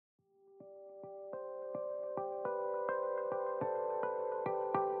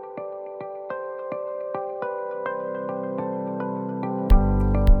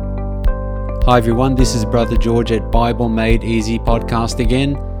Hi everyone, this is Brother George at Bible Made Easy podcast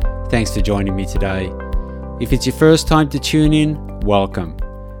again. Thanks for joining me today. If it's your first time to tune in, welcome.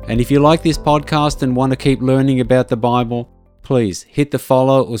 And if you like this podcast and want to keep learning about the Bible, please hit the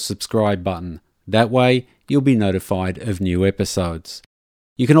follow or subscribe button. That way, you'll be notified of new episodes.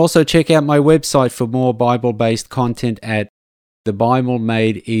 You can also check out my website for more Bible-based content at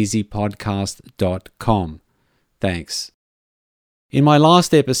thebiblemade-easy-podcast.com. Thanks. In my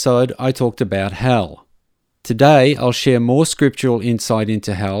last episode, I talked about hell. Today, I'll share more scriptural insight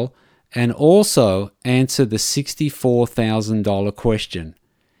into hell and also answer the $64,000 question: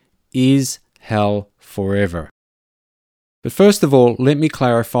 is hell forever? But first of all, let me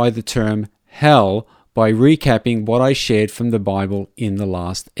clarify the term hell by recapping what I shared from the Bible in the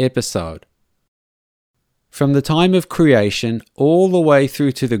last episode. From the time of creation all the way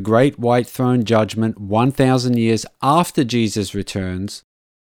through to the Great White Throne Judgment 1,000 years after Jesus returns,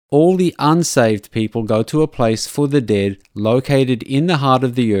 all the unsaved people go to a place for the dead located in the heart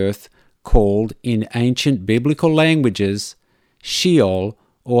of the earth called, in ancient biblical languages, Sheol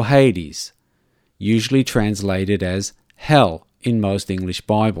or Hades, usually translated as hell in most English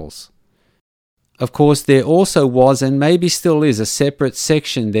Bibles. Of course, there also was and maybe still is a separate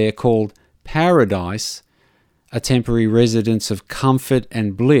section there called Paradise, a temporary residence of comfort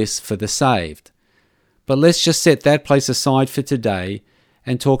and bliss for the saved. But let's just set that place aside for today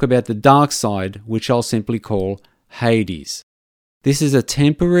and talk about the dark side, which I'll simply call Hades. This is a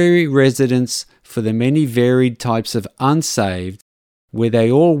temporary residence for the many varied types of unsaved, where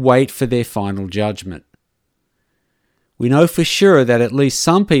they all wait for their final judgment. We know for sure that at least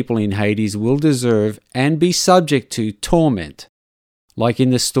some people in Hades will deserve and be subject to torment, like in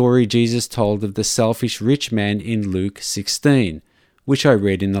the story Jesus told of the selfish rich man in Luke 16, which I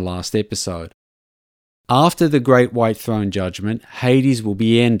read in the last episode. After the Great White Throne Judgment, Hades will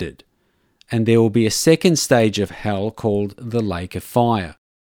be ended, and there will be a second stage of hell called the Lake of Fire.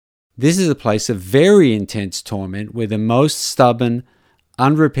 This is a place of very intense torment where the most stubborn,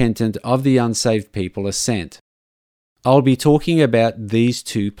 unrepentant of the unsaved people are sent. I'll be talking about these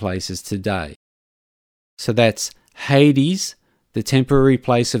two places today. So that's Hades, the temporary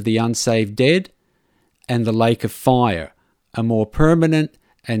place of the unsaved dead, and the lake of fire, a more permanent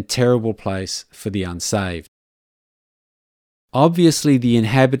and terrible place for the unsaved. Obviously, the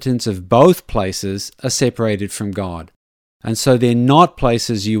inhabitants of both places are separated from God, and so they're not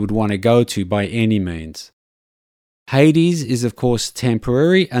places you would want to go to by any means. Hades is of course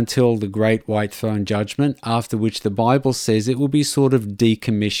temporary until the Great White Throne Judgment, after which the Bible says it will be sort of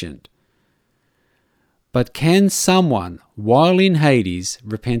decommissioned. But can someone, while in Hades,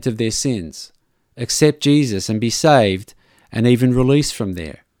 repent of their sins, accept Jesus and be saved, and even released from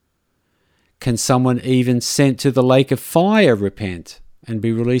there? Can someone even sent to the lake of fire repent and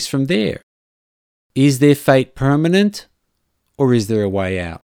be released from there? Is their fate permanent, or is there a way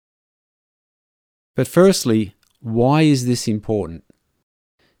out? But firstly, why is this important?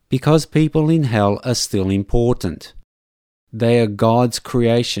 Because people in hell are still important. They are God's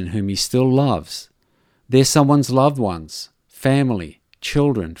creation whom He still loves. They're someone's loved ones, family,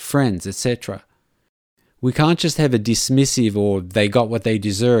 children, friends, etc. We can't just have a dismissive or they got what they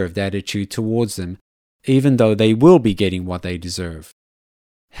deserved attitude towards them, even though they will be getting what they deserve.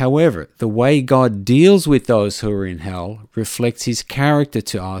 However, the way God deals with those who are in hell reflects His character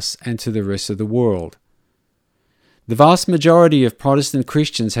to us and to the rest of the world. The vast majority of Protestant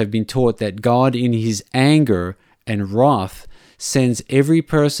Christians have been taught that God, in His anger and wrath, sends every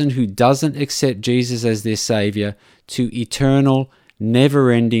person who doesn't accept Jesus as their Savior to eternal,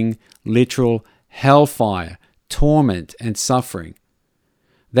 never-ending, literal hellfire, torment and suffering.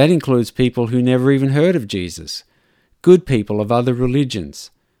 That includes people who never even heard of Jesus, good people of other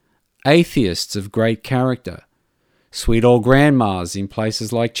religions, atheists of great character, sweet old grandmas in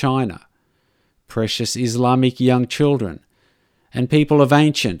places like China, precious Islamic young children, and people of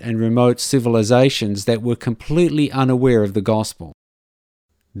ancient and remote civilizations that were completely unaware of the gospel.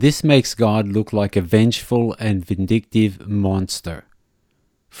 This makes God look like a vengeful and vindictive monster.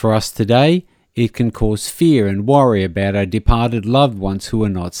 For us today, it can cause fear and worry about our departed loved ones who are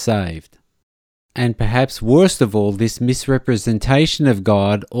not saved. And perhaps worst of all, this misrepresentation of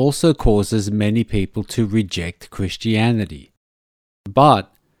God also causes many people to reject Christianity. But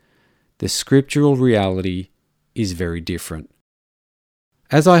the scriptural reality is very different.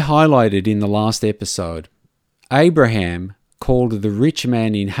 As I highlighted in the last episode, Abraham called the rich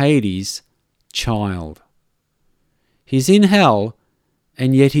man in Hades child. He's in hell,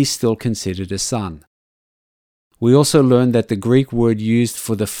 and yet he's still considered a son. We also learned that the Greek word used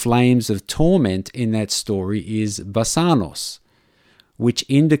for the flames of torment in that story is basanos, which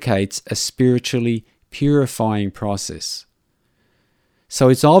indicates a spiritually purifying process. So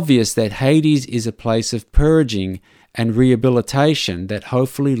it's obvious that Hades is a place of purging and rehabilitation that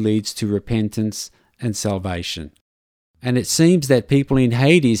hopefully leads to repentance and salvation. And it seems that people in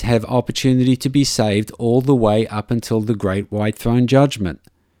Hades have opportunity to be saved all the way up until the Great White Throne Judgment.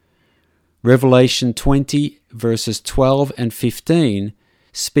 Revelation 20 verses 12 and 15,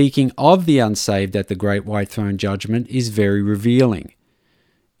 speaking of the unsaved at the Great White Throne Judgment, is very revealing.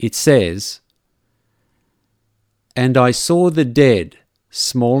 It says, "And I saw the dead,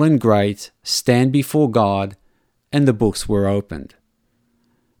 small and great, stand before God, and the books were opened.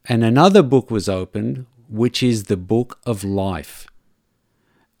 And another book was opened, which is the book of life.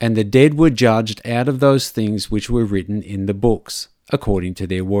 And the dead were judged out of those things which were written in the books, according to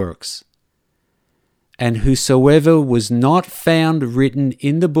their works. And whosoever was not found written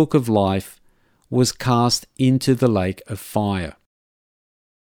in the book of life was cast into the lake of fire."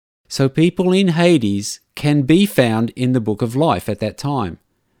 So people in Hades can be found in the book of life at that time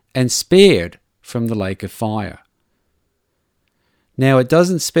and spared from the lake of fire. Now, it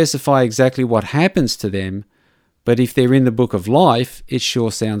doesn't specify exactly what happens to them, but if they're in the book of life, it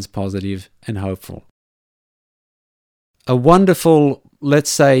sure sounds positive and hopeful. A wonderful, let's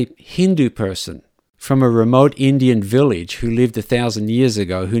say, Hindu person from a remote Indian village who lived 1,000 years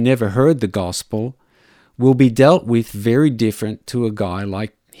ago, who never heard the gospel, will be dealt with very different to a guy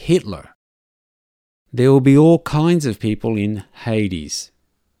like Hitler. There will be all kinds of people in Hades.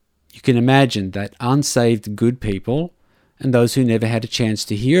 You can imagine that unsaved good people and those who never had a chance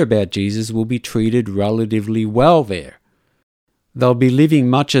to hear about Jesus will be treated relatively well there. They'll be living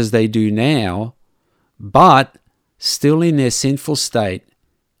much as they do now, but still in their sinful state,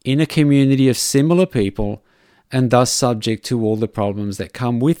 in a community of similar people, and thus subject to all the problems that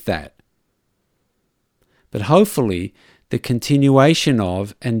come with that. But hopefully, the continuation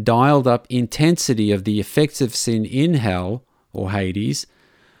of and dialed up intensity of the effects of sin in hell, or Hades,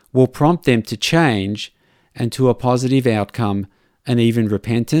 will prompt them to change and to a positive outcome, and even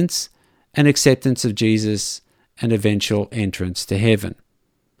repentance and acceptance of Jesus and eventual entrance to heaven.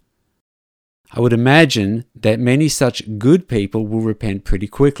 I would imagine that many such good people will repent pretty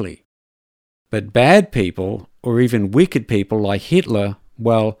quickly. But bad people, or even wicked people like Hitler,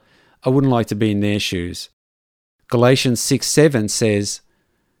 well, I wouldn't like to be in their shoes. Galatians 6:7 says,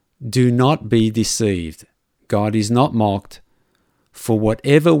 "Do not be deceived. God is not mocked. For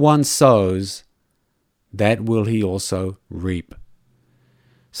whatever one sows, that will he also reap."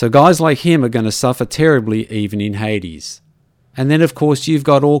 So guys like him are going to suffer terribly even in Hades. And then, of course, you've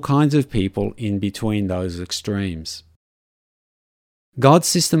got all kinds of people in between those extremes. God's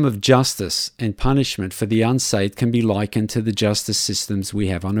system of justice and punishment for the unsaved can be likened to the justice systems we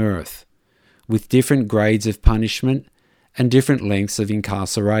have on earth, with different grades of punishment and different lengths of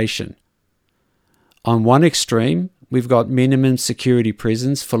incarceration. On one extreme, we've got minimum security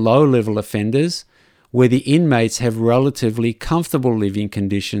prisons for low-level offenders, where the inmates have relatively comfortable living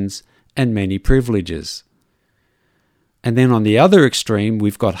conditions and many privileges. And then on the other extreme,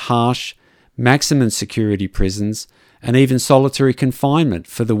 we've got harsh, maximum security prisons and even solitary confinement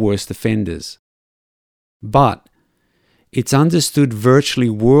for the worst offenders. But it's understood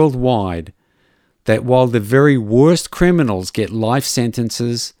virtually worldwide that while the very worst criminals get life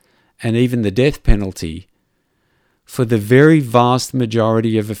sentences and even the death penalty, for the very vast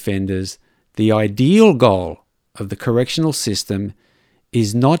majority of offenders, the ideal goal of the correctional system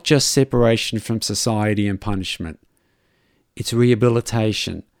is not just separation from society and punishment. It's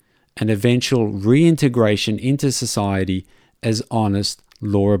rehabilitation and eventual reintegration into society as honest,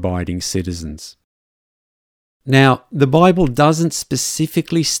 law-abiding citizens. Now, the Bible doesn't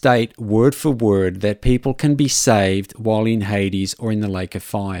specifically state word for word that people can be saved while in Hades or in the lake of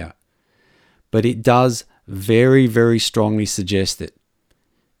fire, but it does very, very strongly suggest it.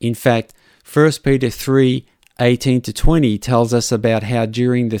 In fact, 1 Peter 3:18-20 tells us about how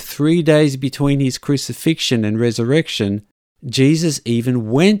during the 3 days between his crucifixion and resurrection, Jesus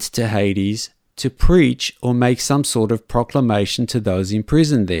even went to Hades to preach or make some sort of proclamation to those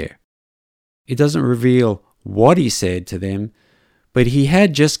imprisoned there. It doesn't reveal what he said to them, but he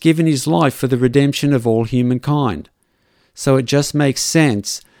had just given his life for the redemption of all humankind. So it just makes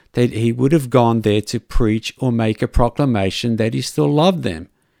sense that he would have gone there to preach or make a proclamation that he still loved them,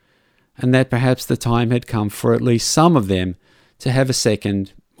 and that perhaps the time had come for at least some of them to have a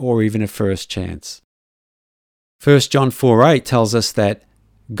second or even a first chance. 1 John 4:8 tells us that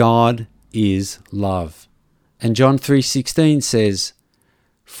God is love. And John 3:16 says,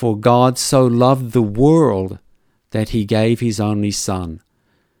 "For God so loved the world that he gave his only Son,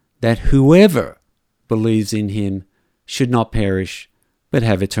 that whoever believes in him should not perish, but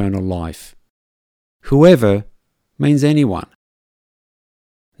have eternal life. Whoever means anyone.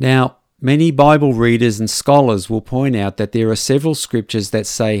 Now, many Bible readers and scholars will point out that there are several scriptures that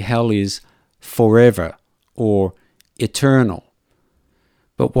say hell is forever or eternal.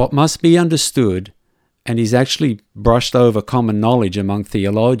 But what must be understood, and is actually brushed over common knowledge among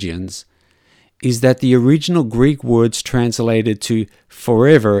theologians, is that the original Greek words translated to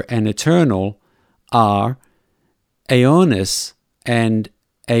forever and eternal are aeonis and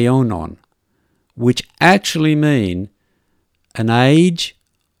aeonon, which actually mean an age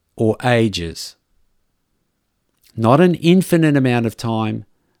or ages. Not an infinite amount of time,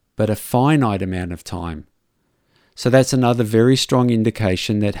 but a finite amount of time. So that's another very strong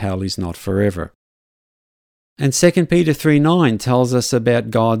indication that hell is not forever. And 2 Peter 3:9 tells us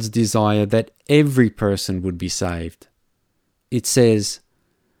about God's desire that every person would be saved. It says,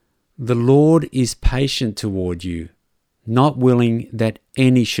 "The Lord is patient toward you, not willing that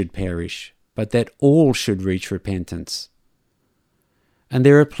any should perish, but that all should reach repentance." And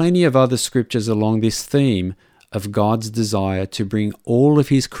there are plenty of other scriptures along this theme of God's desire to bring all of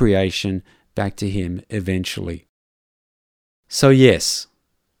His creation back to Him eventually. So yes,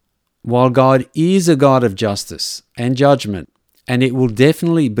 while God is a God of justice and judgment, and it will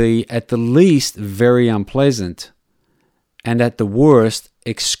definitely be at the least very unpleasant, and at the worst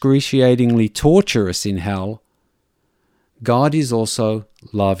excruciatingly torturous in hell, God is also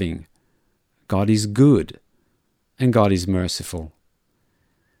loving, God is good, and God is merciful.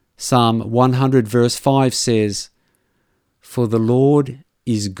 Psalm 100 verse 5 says, "For the Lord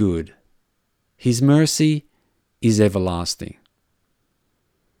is good, His mercy is everlasting."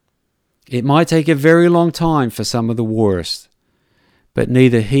 It might take a very long time for some of the worst, but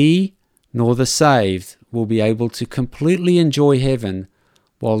neither He nor the saved will be able to completely enjoy heaven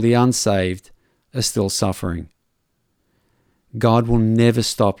while the unsaved are still suffering. God will never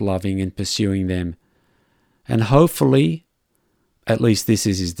stop loving and pursuing them, and hopefully, at least this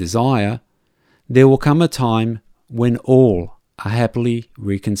is His desire, there will come a time when all are happily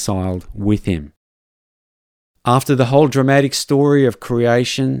reconciled with Him. After the whole dramatic story of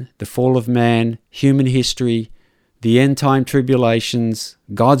creation, the fall of man, human history, the end-time tribulations,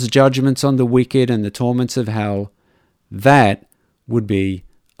 God's judgments on the wicked and the torments of hell, that would be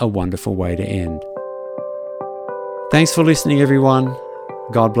a wonderful way to end. Thanks for listening, everyone.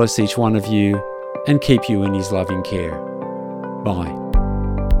 God bless each one of you and keep you in His loving care. Bye.